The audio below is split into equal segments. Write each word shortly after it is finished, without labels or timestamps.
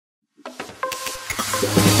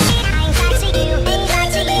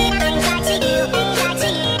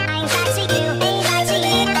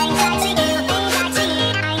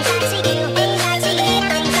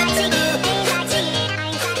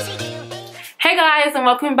Hey guys, and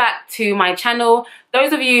welcome back to my channel.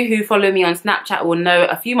 Those of you who follow me on Snapchat will know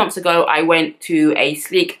a few months ago I went to a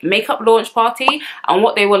Sleek makeup launch party, and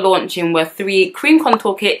what they were launching were 3 cream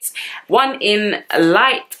contour kits, one in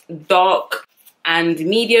light, dark and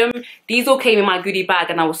medium. These all came in my goodie bag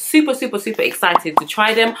and I was super excited to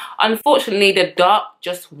try them. Unfortunately, the dark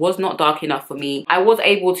just was not dark enough for me. I was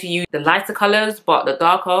able to use the lighter colors, but the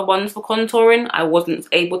darker ones for contouring, I wasn't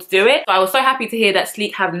able to do it. So I was so happy to hear that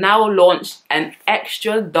Sleek have now launched an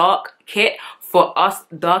extra dark kit for us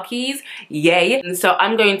darkies. Yay. And so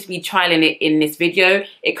I'm going to be trialing it in this video.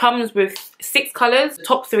 It comes with 6 colors, the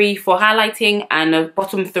top 3 for highlighting and the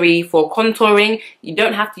bottom 3 for contouring. You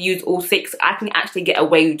don't have to use all 6. I can actually get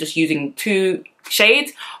away with just using 2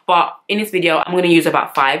 shades, but in this video I'm going to use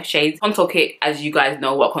about 5 shades. Contour kit, as you guys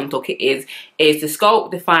know what contour kit is to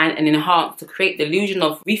sculpt, define and enhance to create the illusion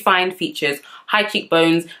of refined features, high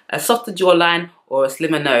cheekbones, a softer jawline or a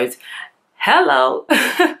slimmer nose. Hello.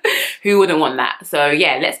 Who wouldn't want that? So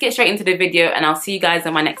yeah, let's get straight into the video and I'll see you guys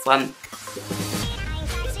in my next one.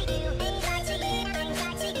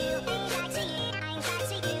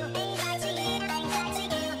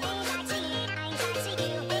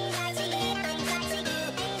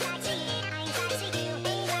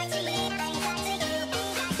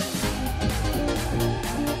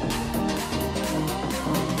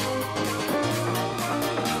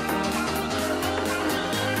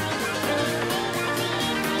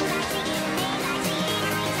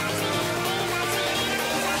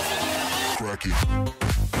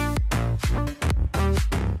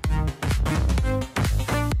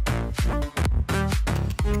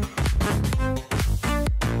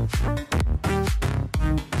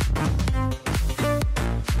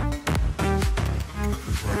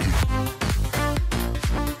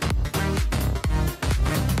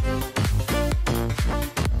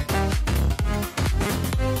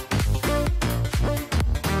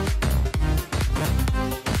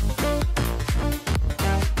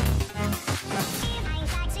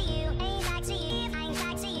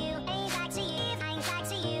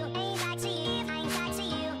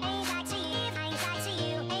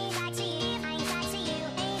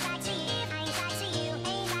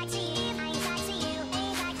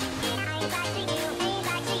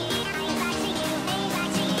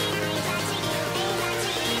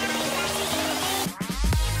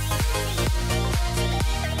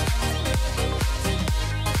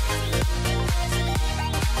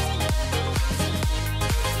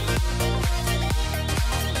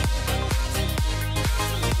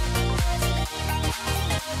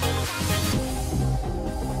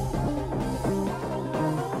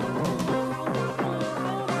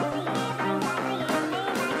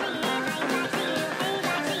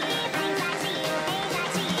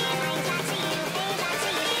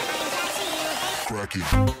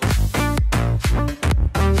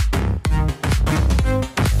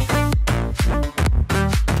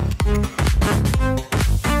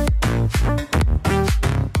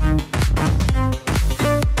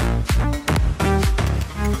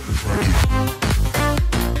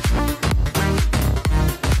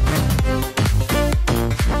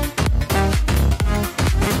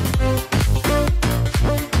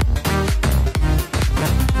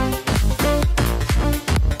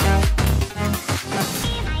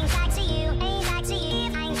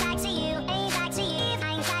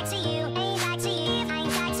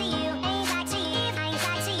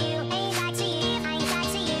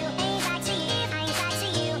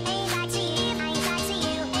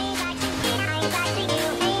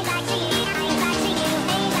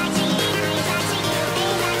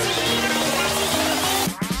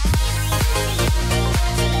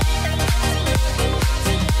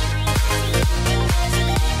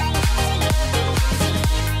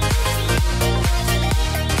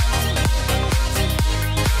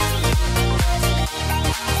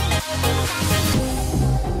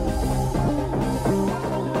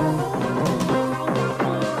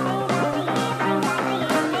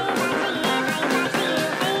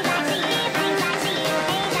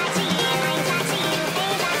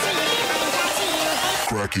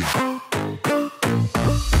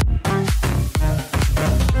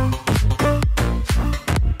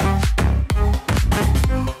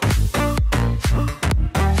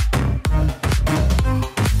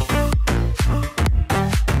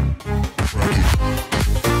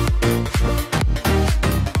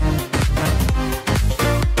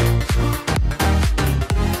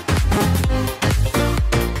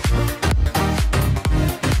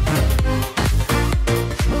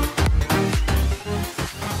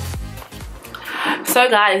 So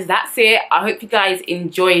guys, that's it. I hope you guys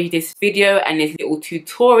enjoyed this video and this little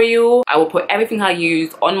tutorial. I will put everything I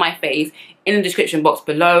used on my face in the description box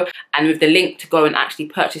below, and with the link to go and actually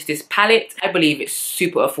purchase this palette. I believe it's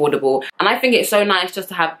super affordable, and I think it's so nice just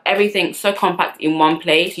to have everything so compact in one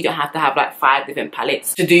place. You don't have to have like 5 different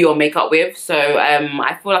palettes to do your makeup with. So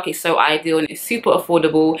I feel like it's so ideal and it's super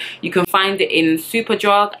affordable. You can find it in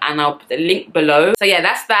Superdrug, and I'll put the link below. So yeah,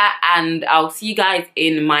 that's that, and I'll see you guys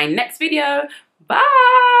in my next video.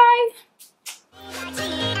 Bye.